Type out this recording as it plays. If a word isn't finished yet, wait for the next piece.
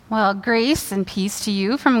Well, grace and peace to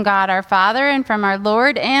you from God our Father and from our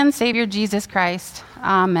Lord and Savior Jesus Christ.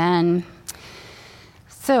 Amen.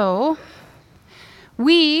 So,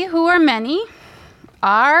 we who are many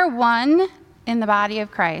are one in the body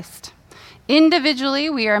of Christ. Individually,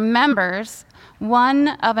 we are members one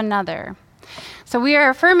of another. So we are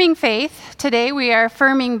affirming faith. Today we are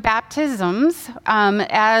affirming baptisms,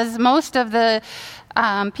 as most of the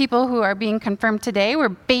people who are being confirmed today were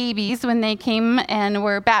babies when they came and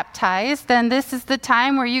were baptized. Then this is the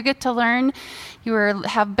time where you get to learn. You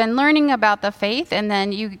have been learning about the faith, and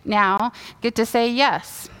then you now get to say,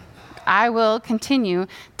 yes, I will continue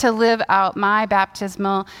to live out my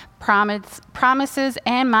baptismal promises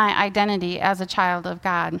and my identity as a child of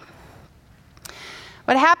God.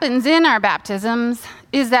 What happens in our baptisms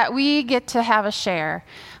is that we get to have a share.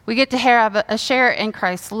 We get to have a share in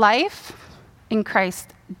Christ's life, in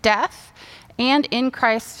Christ's death, and in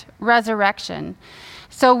Christ's resurrection.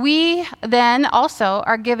 So we then also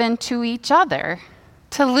are given to each other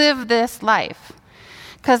to live this life,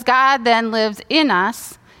 because God then lives in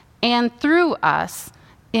us and through us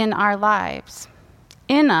in our lives.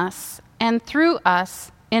 In us and through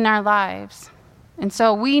us in our lives. And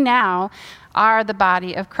so we now are the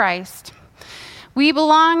body of Christ. We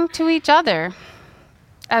belong to each other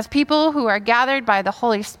as people who are gathered by the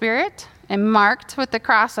Holy Spirit and marked with the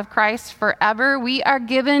cross of Christ forever. We are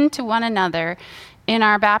given to one another in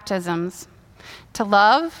our baptisms to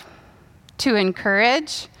love, to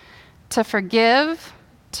encourage, to forgive,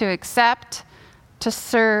 to accept, to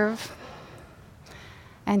serve,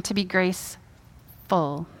 and to be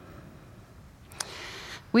graceful.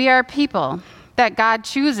 We are people that God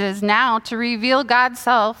chooses now to reveal God's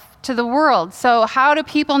self to the world. So how do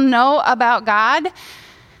people know about God?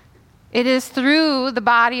 It is through the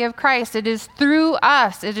body of Christ. It is through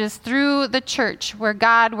us. It is through the church where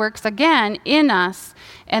God works again in us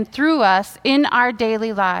and through us in our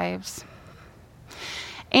daily lives.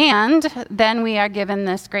 And then we are given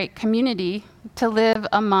this great community to live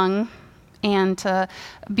among and to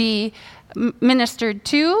be ministered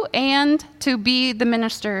to and to be the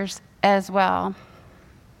ministers as well.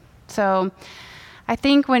 So I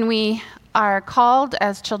think when we are called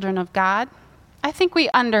as children of God, I think we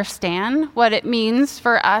understand what it means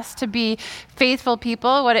for us to be faithful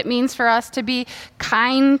people, what it means for us to be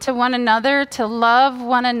kind to one another, to love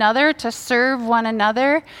one another, to serve one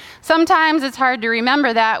another. Sometimes it's hard to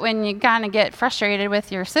remember that when you kind of get frustrated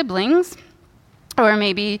with your siblings, or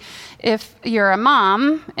maybe if you're a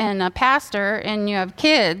mom and a pastor and you have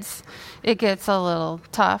kids, it gets a little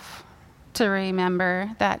tough to remember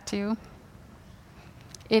that too.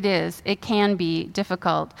 It can be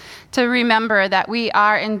difficult to remember that we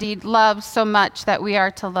are indeed loved so much that we are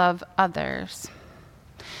to love others.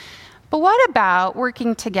 But what about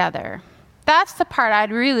working together? That's the part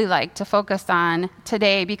I'd really like to focus on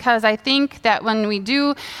today, because I think that when we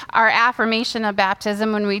do our affirmation of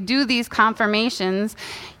baptism, when we do these confirmations,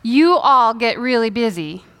 you all get really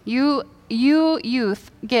busy. You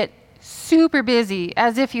youth get super busy,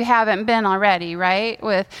 as if you haven't been already, right?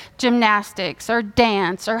 With gymnastics or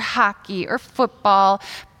dance or hockey or football,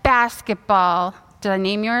 basketball. Did I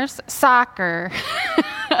name yours? Soccer.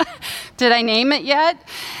 Did I name it yet?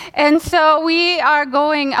 And so we are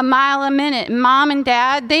going a mile a minute. Mom and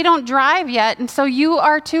dad, they don't drive yet, and so you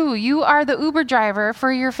are too. You are the Uber driver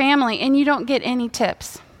for your family, and you don't get any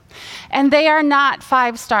tips. And they are not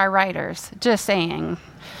 5-star writers, just saying.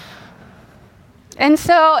 And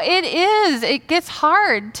so it gets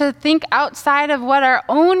hard to think outside of what our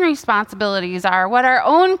own responsibilities are, what our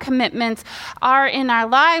own commitments are in our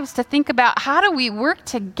lives, to think about how do we work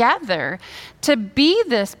together to be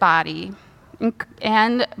this body.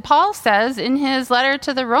 And Paul says in his letter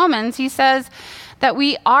to the Romans, he says that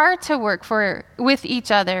we are to work with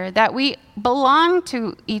each other, that we belong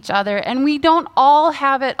to each other, and we don't all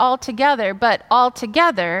have it all together, but all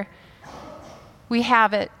together we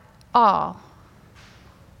have it all.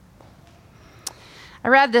 I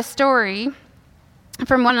read this story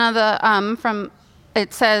from one of the,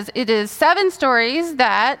 it says, it is 7 stories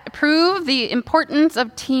that prove the importance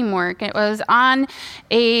of teamwork. It was on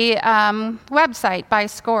a website by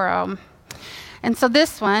Scoro. And so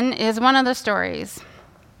this one is one of the stories.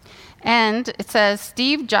 And it says,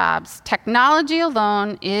 Steve Jobs, technology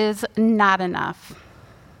alone is not enough.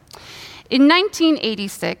 In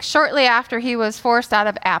 1986, shortly after he was forced out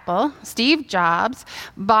of Apple, Steve Jobs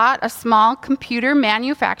bought a small computer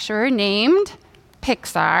manufacturer named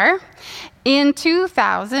Pixar. In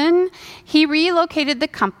 2000, he relocated the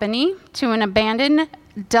company to an abandoned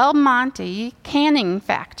Del Monte canning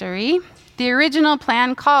factory. The original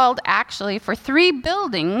plan called actually for 3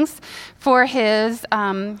 buildings for his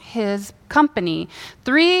company,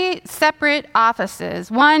 3 separate offices,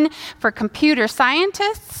 one for computer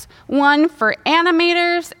scientists, one for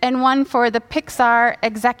animators, and one for the Pixar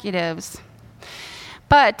executives.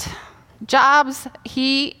 But Jobs,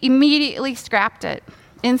 he immediately scrapped it.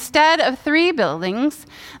 Instead of 3 buildings,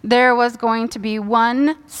 there was going to be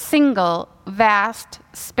one single vast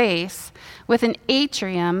space with an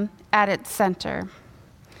atrium at its center.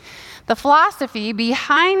 The philosophy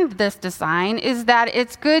behind this design is that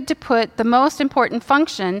it's good to put the most important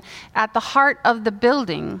function at the heart of the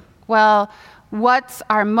building. Well, what's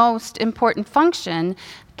our most important function?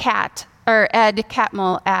 Ed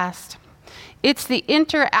Catmull asked. It's the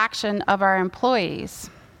interaction of our employees.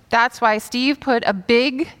 That's why Steve put a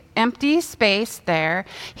big empty space there.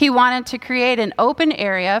 He wanted to create an open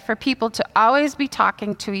area for people to always be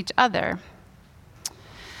talking to each other.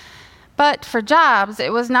 But for Jobs,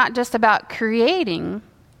 it was not just about creating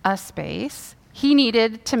a space. He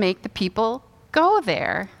needed to make the people go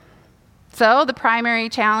there. So the primary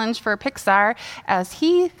challenge for Pixar, as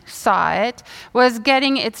he saw it, was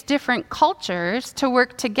getting its different cultures to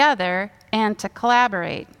work together and to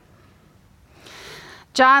collaborate.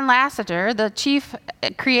 John Lasseter, the chief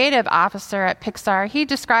creative officer at Pixar, he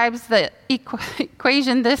describes the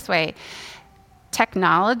equation this way.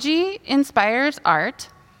 Technology inspires art,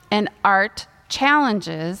 and art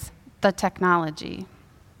challenges the technology.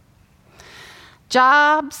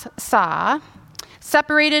 Jobs saw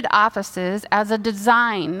separated offices as a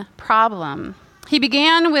design problem. He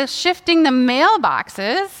began with shifting the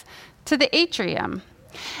mailboxes to the atrium,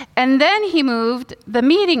 and then he moved the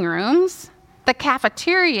meeting rooms, the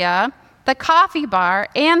cafeteria, the coffee bar,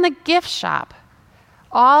 and the gift shop,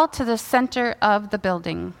 all to the center of the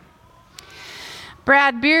building.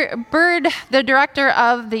 Brad Bird, the director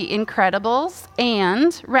of The Incredibles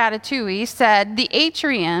and Ratatouille, said the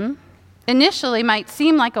atrium initially might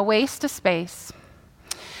seem like a waste of space.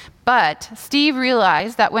 But Steve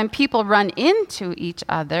realized that when people run into each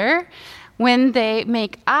other, when they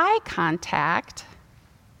make eye contact,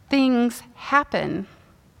 things happen.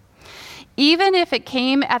 Even if it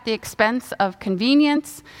came at the expense of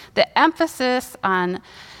convenience, the emphasis on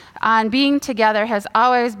being together has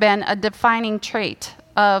always been a defining trait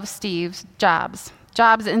of Steve Jobs.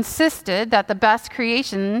 Jobs insisted that the best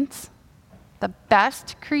creations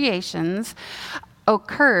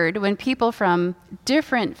occurred when people from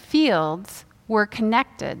different fields were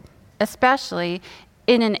connected, especially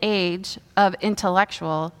in an age of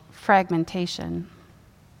intellectual fragmentation.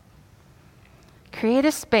 Create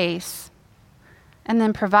a space and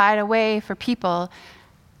then provide a way for people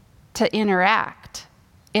to interact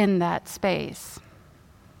in that space.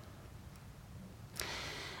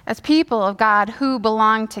 As people of God who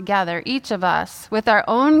belong together, each of us, with our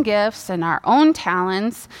own gifts and our own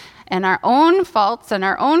talents and our own faults and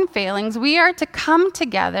our own failings, we are to come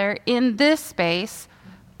together in this space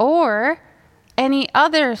or any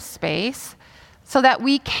other space so that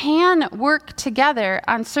we can work together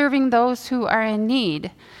on serving those who are in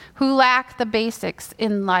need, who lack the basics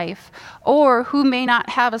in life, or who may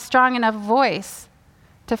not have a strong enough voice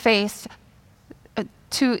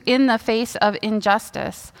in the face of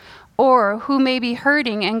injustice, or who may be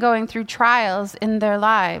hurting and going through trials in their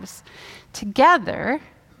lives. Together,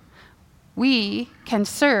 we can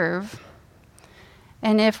serve,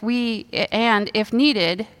 and if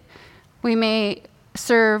needed, we may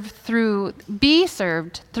be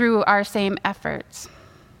served through our same efforts.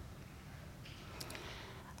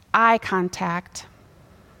 Eye contact.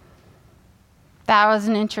 That was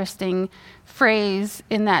an interesting phrase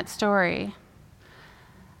in that story.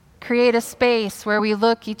 Create a space where we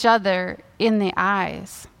look each other in the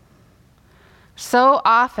eyes. So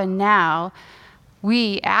often now,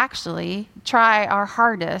 we actually try our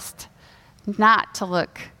hardest not to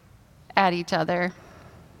look at each other.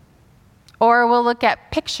 Or we'll look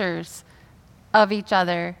at pictures of each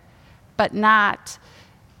other, but not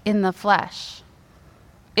in the flesh.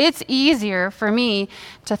 It's easier for me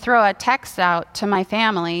to throw a text out to my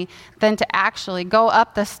family than to actually go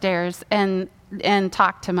up the stairs and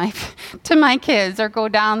talk to my kids, or go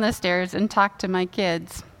down the stairs and talk to my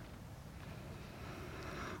kids.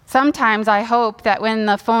 Sometimes I hope that when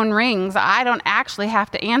the phone rings, I don't actually have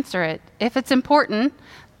to answer it. If it's important,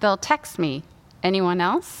 they'll text me. Anyone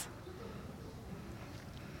else?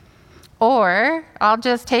 Or I'll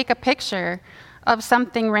just take a picture of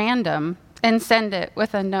something random and send it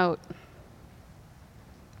with a note.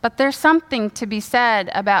 But there's something to be said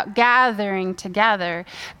about gathering together,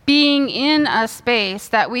 being in a space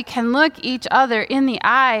that we can look each other in the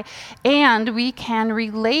eye and we can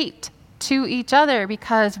relate to each other,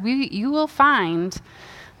 because you will find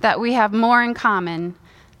that we have more in common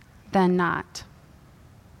than not.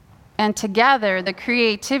 And together, the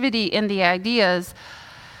creativity and the ideas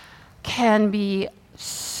can be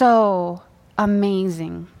so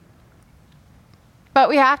amazing. But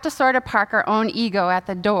we have to sort of park our own ego at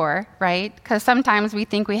the door, right? Because sometimes we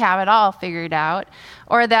think we have it all figured out,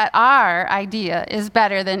 or that our idea is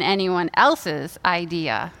better than anyone else's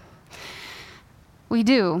idea. We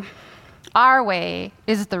do. Our way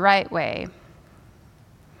is the right way.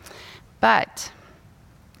 But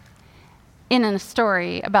in a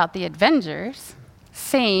story about the Avengers,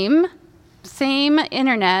 same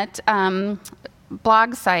internet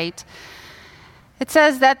blog site, it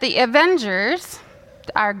says that the Avengers,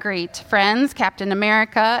 our great friends, Captain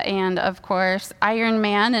America and, of course, Iron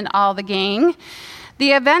Man and all the gang,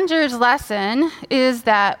 the Avengers' lesson is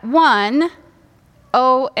that one,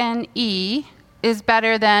 O-N-E, is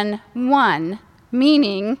better than one,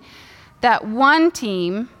 meaning that one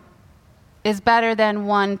team is better than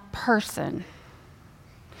one person.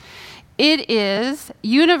 It is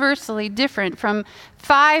universally different from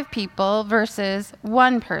 5 people versus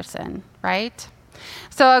 1 person, right?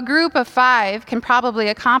 So a group of 5 can probably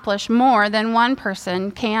accomplish more than 1 person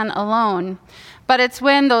can alone. But it's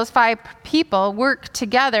when those 5 people work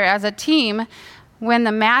together as a team when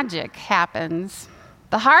the magic happens.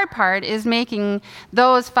 The hard part is making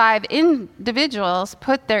those 5 individuals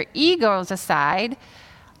put their egos aside,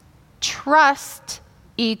 trust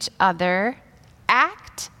each other,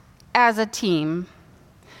 act as a team.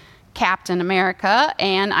 Captain America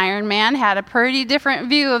and Iron Man had a pretty different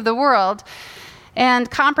view of the world, and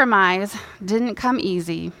compromise didn't come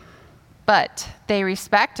easy. But they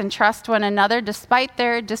respect and trust one another despite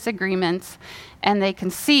their disagreements, and they can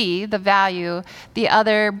see the value the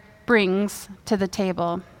other brings to the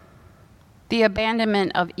table. The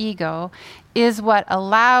abandonment of ego is what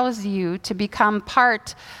allows you to become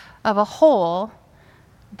part of a whole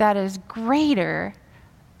that is greater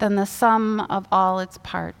than the sum of all its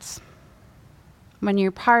parts. When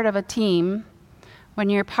you're part of a team, when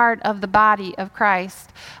you're part of the body of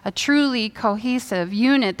Christ, a truly cohesive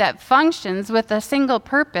unit that functions with a single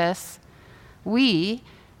purpose, we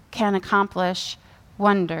can accomplish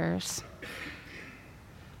wonders.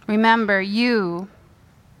 Remember, you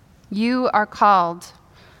are called.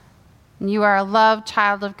 You are a loved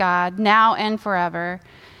child of God now and forever,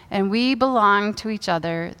 and we belong to each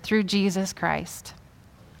other through Jesus Christ.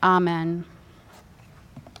 Amen.